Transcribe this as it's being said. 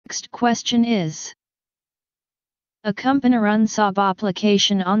Next question is: a company runs SOA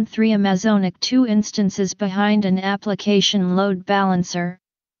application on 3 Amazon EC2 instances behind an application load balancer,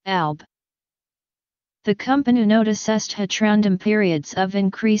 ALB. The company noticed that random periods of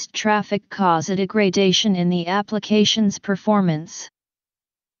increased traffic cause a degradation in the application's performance.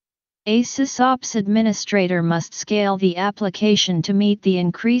 A SysOps administrator must scale the application to meet the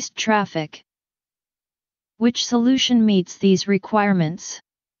increased traffic. Which solution meets these requirements?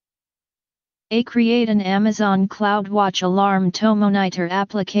 A. Create an Amazon CloudWatch alarm to monitor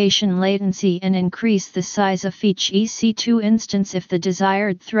application latency and increase the size of each EC2 instance if the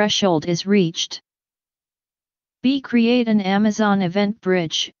desired threshold is reached. B. Create an Amazon Event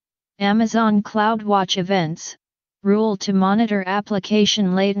Bridge, Amazon CloudWatch Events, rule to monitor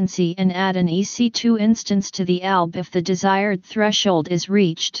application latency and add an EC2 instance to the ALB if the desired threshold is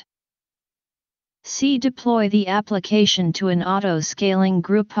reached. C. Deploy the application to an auto-scaling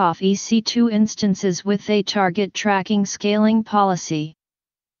group of EC2 instances with a target tracking scaling policy.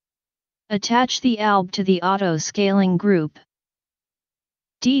 Attach the ALB to the auto-scaling group.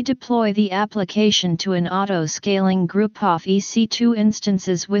 D. Deploy the application to an auto-scaling group of EC2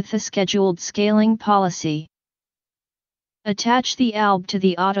 instances with a scheduled scaling policy. Attach the ALB to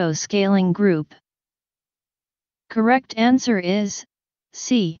the auto-scaling group. Correct answer is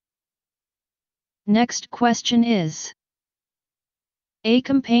C. Next question is: a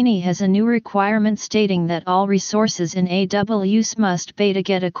company has a new requirement stating that all resources in AWS must beta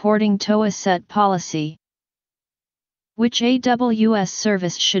get according to a set policy. Which AWS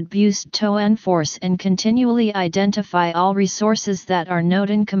service should use to enforce and continually identify all resources that are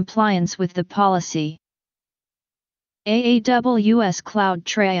not in compliance with the policy? A. AWS Cloud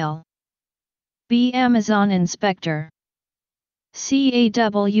Trail. B. Amazon Inspector. C.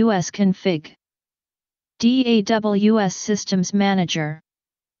 AWS Config. D. AWS Systems Manager.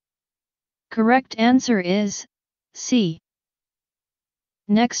 Correct answer is C.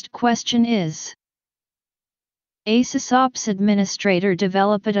 Next question is: a SysOps administrator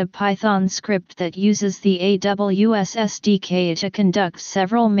developed a Python script that uses the AWS SDK to conduct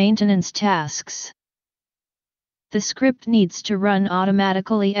several maintenance tasks. The script needs to run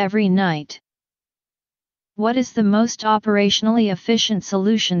automatically every night. What is the most operationally efficient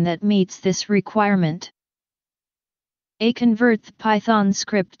solution that meets this requirement? A. Convert the Python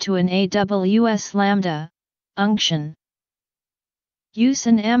script to an AWS Lambda function. Use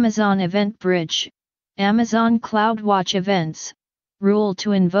an Amazon Event Bridge, Amazon CloudWatch Events, rule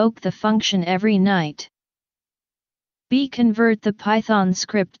to invoke the function every night. B. Convert the Python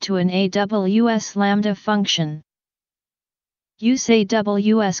script to an AWS Lambda function. Use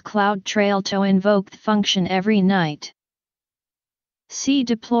AWS Cloud Trail to invoke the function every night. C.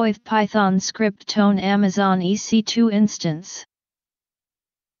 Deploy the Python script to an Amazon EC2 instance.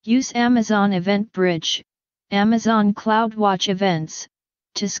 Use Amazon Event Bridge, Amazon CloudWatch Events,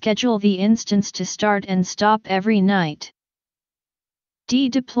 to schedule the instance to start and stop every night. D.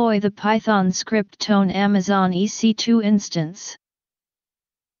 Deploy the Python script to an Amazon EC2 instance.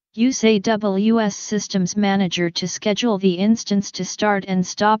 Use AWS Systems Manager to schedule the instance to start and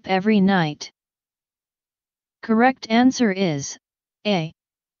stop every night. Correct answer is A.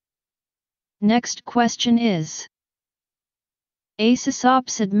 Next question is: a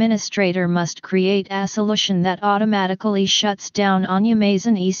SysOps administrator must create a solution that automatically shuts down on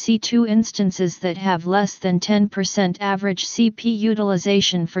Amazon EC2 instances that have less than 10% average CPU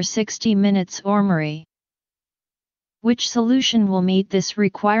utilization for 60 minutes or more. Which solution will meet this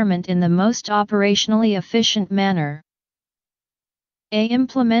requirement in the most operationally efficient manner? A.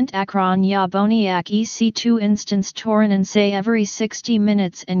 Implement Acron Yaboniac EC2 instance torrents every 60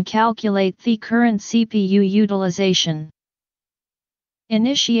 minutes and calculate the current CPU utilization.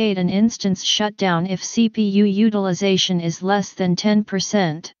 Initiate an instance shutdown if CPU utilization is less than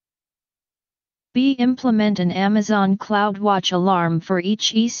 10%. B. Implement an Amazon CloudWatch alarm for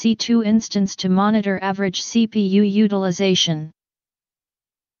each EC2 instance to monitor average CPU utilization.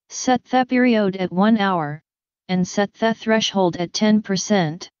 Set the period at 1 hour, and set the threshold at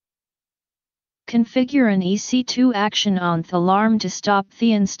 10%. Configure an EC2 action on the alarm to stop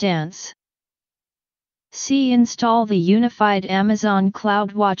the instance. C. Install the unified Amazon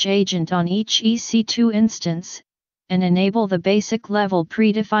CloudWatch agent on each EC2 instance, and enable the basic level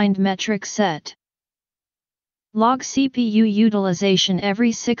predefined metric set. Log CPU utilization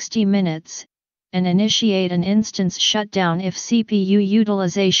every 60 minutes, and initiate an instance shutdown if CPU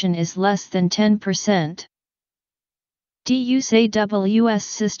utilization is less than 10%. D. Use AWS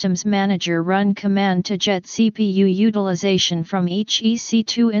Systems Manager run command to get CPU utilization from each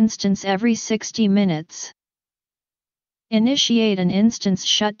EC2 instance every 60 minutes. Initiate an instance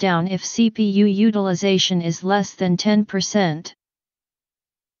shutdown if CPU utilization is less than 10%.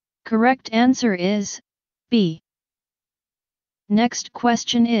 Correct answer is B. Next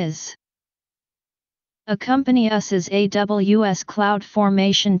question is: accompany us's AWS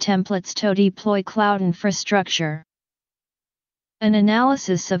CloudFormation templates to deploy cloud infrastructure. An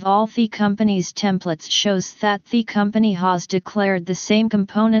analysis of all the company's templates shows that the company has declared the same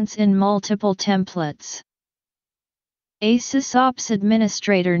components in multiple templates. A SysOps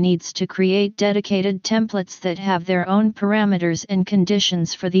administrator needs to create dedicated templates that have their own parameters and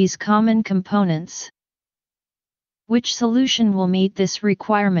conditions for these common components. Which solution will meet this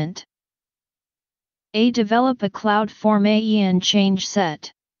requirement? A. Develop a CloudFormation change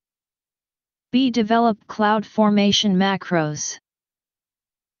set. B. Develop CloudFormation macros.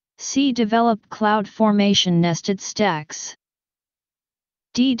 C. Develop CloudFormation nested stacks.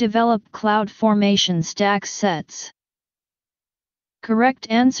 D. Develop CloudFormation stack sets. Correct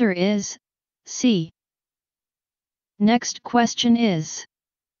answer is C. Next question is: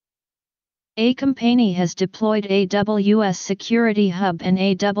 a company has deployed AWS Security Hub and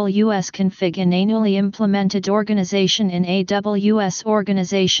AWS Config in annually implemented organization in AWS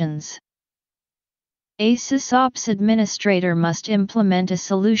organizations. A SysOps administrator must implement a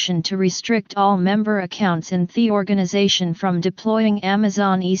solution to restrict all member accounts in the organization from deploying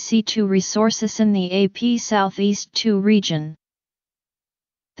Amazon EC2 resources in the AP Southeast 2 region.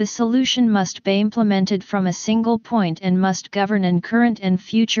 The solution must be implemented from a single point and must govern current and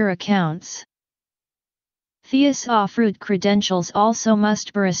future accounts. The SOA root credentials also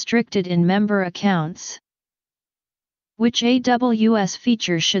must be restricted in member accounts. Which AWS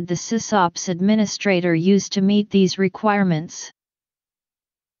feature should the SysOps administrator use to meet these requirements?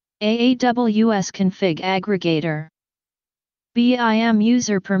 A. AWS Config Aggregator. B. IAM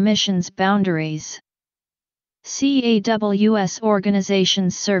User Permissions Boundaries. C. AWS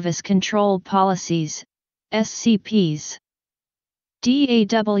Organization Service Control Policies, SCPs. D.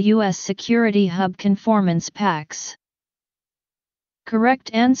 AWS Security Hub Conformance Packs.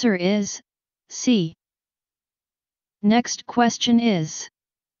 Correct answer is C. Next question is: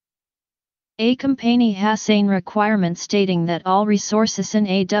 a company has a requirement stating that all resources in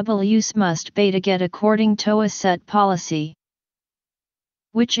AWS must be to get according to a set policy.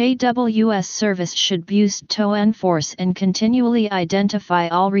 Which AWS service should be used to enforce and continually identify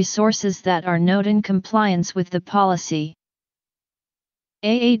all resources that are not in compliance with the policy?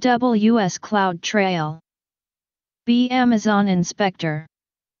 A. AWS Cloud Trail. B. Amazon Inspector.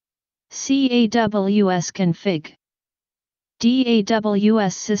 C. AWS Config. D.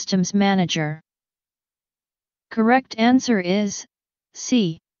 AWS Systems Manager. Correct answer is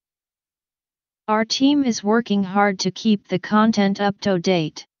C. Our team is working hard to keep the content up to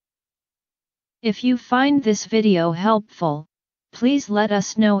date. If you find this video helpful, please let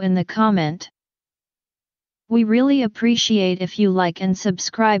us know in the comment. We really appreciate if you like and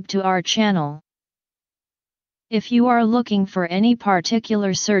subscribe to our channel. If you are looking for any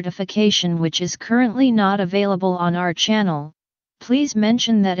particular certification which is currently not available on our channel, please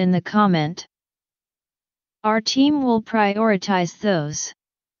mention that in the comment. Our team will prioritize those.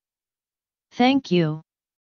 Thank you.